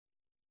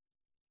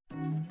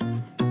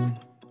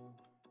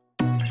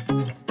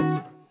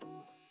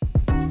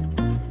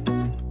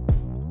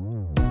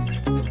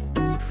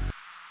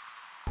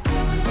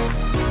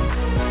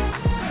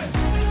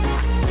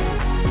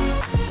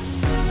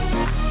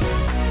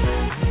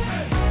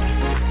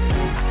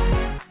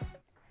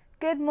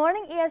Good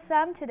morning,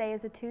 ESM. Today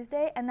is a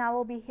Tuesday, and now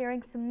we'll be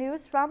hearing some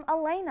news from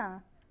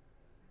Elena.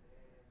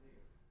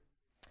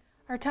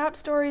 Our top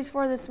stories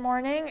for this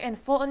morning: in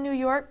Fulton, New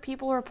York,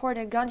 people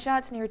reported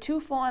gunshots near 2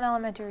 Fulton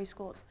elementary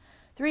schools.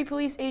 3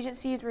 police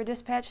agencies were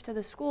dispatched to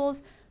the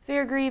schools.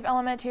 Fairgrieve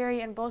Elementary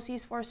and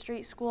Bosse's 4th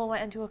Street School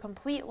went into a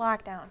complete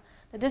lockdown.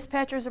 The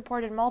dispatchers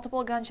reported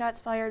multiple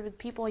gunshots fired with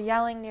people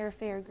yelling near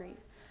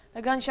Fairgrieve.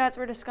 The gunshots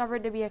were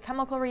discovered to be a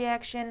chemical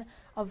reaction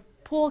of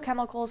pool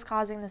chemicals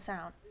causing the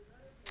sound.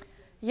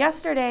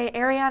 Yesterday,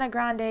 Ariana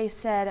Grande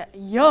said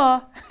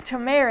 "yeah" to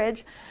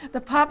marriage.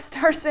 The pop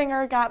star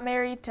singer got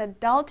married to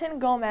Dalton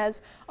Gomez,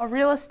 a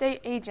real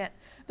estate agent.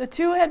 The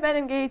two had been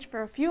engaged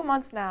for a few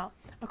months now.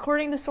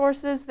 According to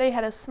sources, they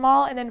had a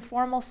small and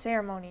informal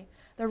ceremony.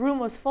 The room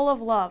was full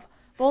of love.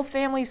 Both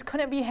families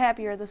couldn't be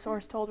happier, the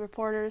source told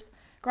reporters.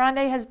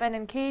 Grande has been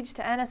engaged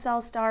to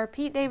NSL star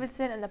Pete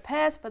Davidson in the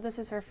past, but this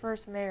is her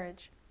first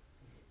marriage.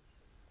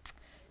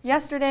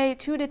 Yesterday,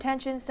 2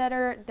 detention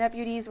center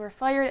deputies were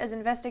fired as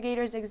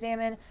investigators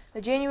examined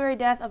the January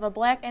death of a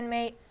black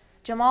inmate,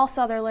 Jamal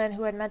Sutherland,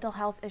 who had mental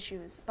health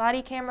issues.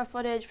 Body camera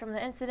footage from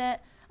the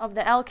incident of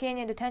the El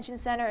Canyon Detention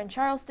Center in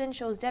Charleston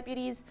shows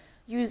deputies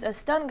use a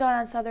stun gun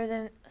on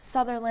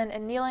Sutherland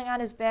and kneeling on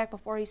his back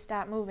before he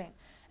stopped moving.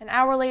 An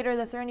hour later,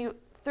 the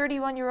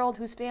 31-year-old,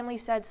 whose family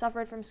said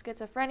suffered from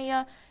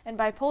schizophrenia and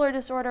bipolar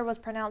disorder, was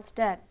pronounced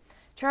dead.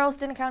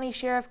 Charleston County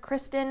Sheriff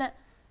Kristen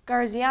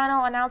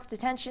Garziano announced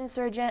detention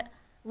sergeant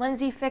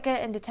Lindsay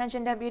Fickett and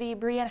detention deputy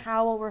Brian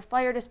Howell were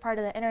fired as part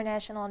of the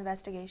international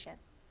investigation.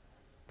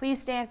 Please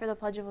stand for the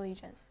Pledge of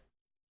Allegiance.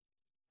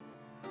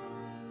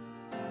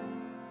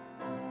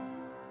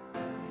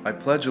 I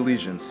pledge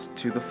allegiance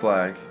to the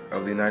flag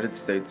of the United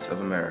States of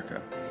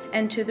America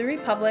and to the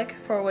republic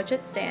for which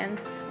it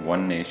stands,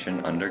 one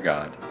nation under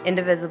God,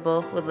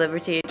 indivisible, with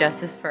liberty and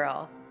justice for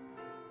all.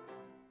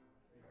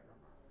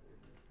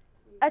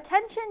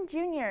 Attention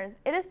juniors,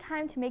 it is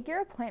time to make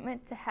your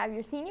appointment to have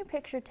your senior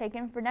picture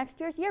taken for next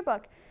year's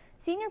yearbook.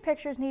 Senior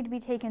pictures need to be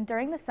taken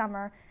during the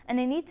summer, and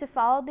they need to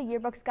follow the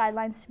yearbook's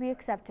guidelines to be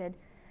accepted.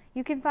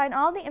 You can find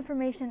all the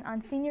information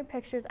on senior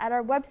pictures at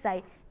our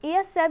website,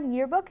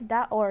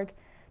 esmyearbook.org.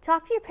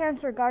 Talk to your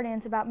parents or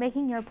guardians about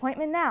making your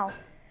appointment now.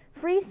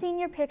 Free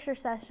senior picture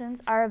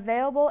sessions are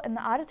available in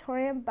the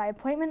auditorium by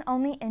appointment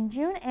only in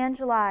June and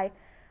July.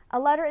 A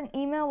letter and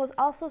email was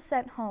also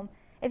sent home.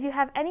 If you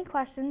have any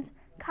questions,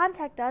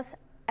 contact us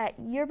at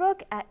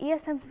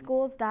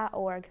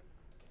yearbook@esmschools.org.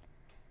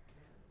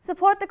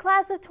 Support the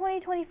class of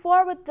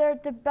 2024 with their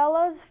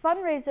DeBello's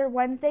fundraiser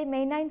Wednesday,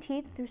 May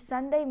 19th through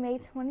Sunday, May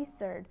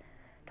 23rd.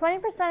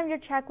 20% of your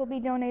check will be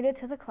donated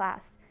to the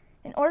class.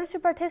 In order to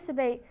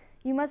participate,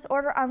 you must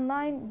order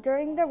online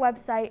during their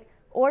website,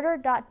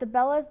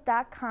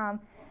 order.debellas.com,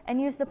 and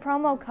use the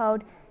promo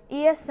code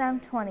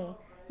ESM20.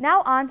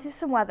 Now on to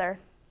some weather.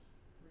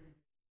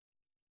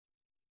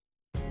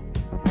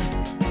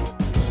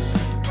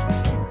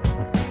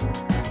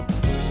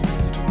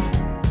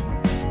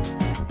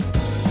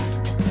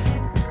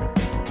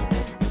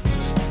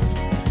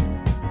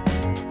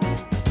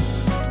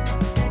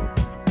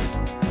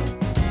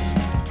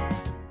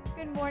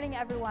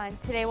 Everyone.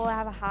 Today we'll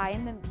have a high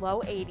in the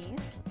low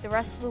 80s. The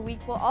rest of the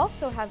week will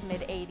also have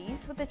mid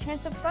 80s with a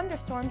chance of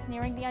thunderstorms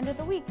nearing the end of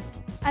the week.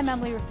 I'm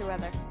Emily with the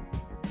weather.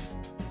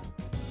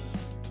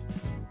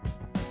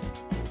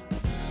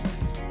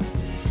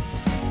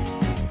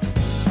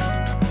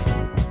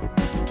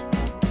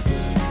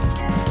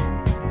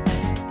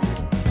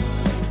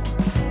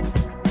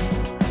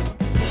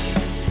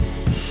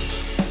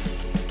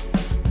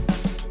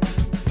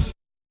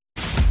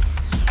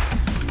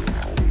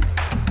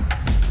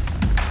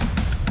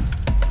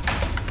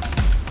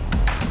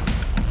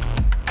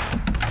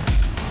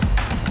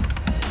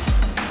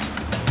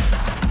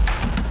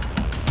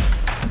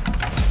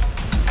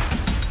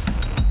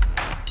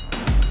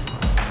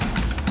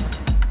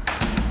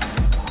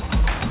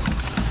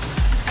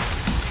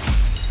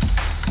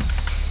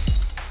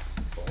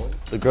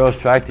 The girls'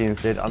 track team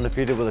stayed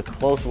undefeated with a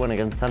close win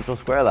against Central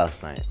Square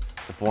last night.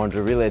 The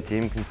 400 relay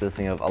team,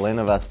 consisting of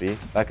Elena Vespi,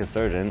 Becca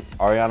Sturgeon,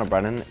 Ariana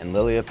Brennan, and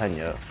Lilia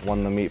Pena,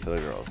 won the meet for the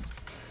girls.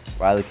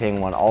 Riley King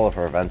won all of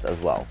her events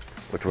as well,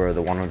 which were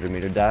the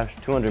 100-meter dash,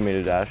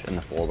 200-meter dash, and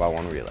the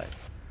 4x1 relay.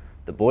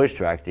 The boys'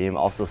 track team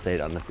also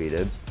stayed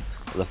undefeated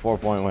with a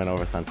 4-point win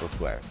over Central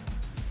Square.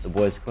 The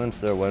boys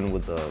clinched their win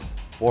with the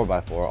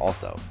 4x4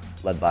 also,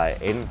 led by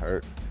Aiden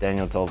Hurt,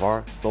 Daniel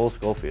Tovar, Sol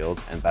Schofield,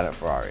 and Bennett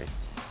Ferrari.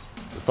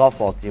 The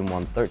softball team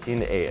won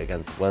 13-8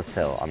 against West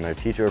Hill on their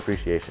Teacher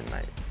Appreciation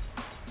Night.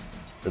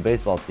 The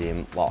baseball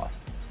team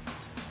lost.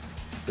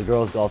 The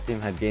girls' golf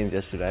team had games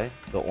yesterday.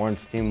 The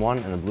orange team won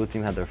and the blue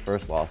team had their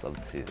first loss of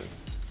the season.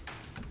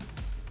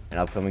 In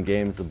upcoming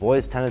games, the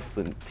boys' tennis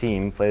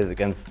team plays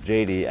against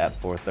JD at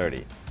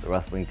 4:30. The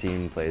wrestling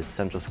team plays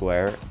Central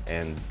Square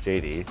and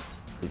JD.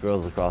 The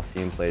girls' lacrosse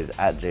team plays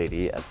at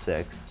JD at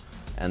 6.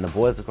 And the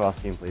boys'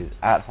 lacrosse team plays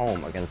at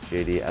home against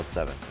JD at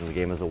 7. And the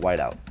game is a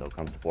whiteout, so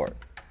come support.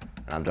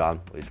 And I'm John,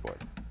 Lee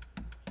Sports.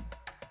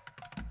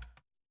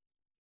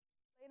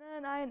 Lena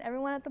and I and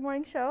everyone at the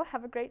morning show,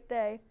 have a great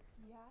day.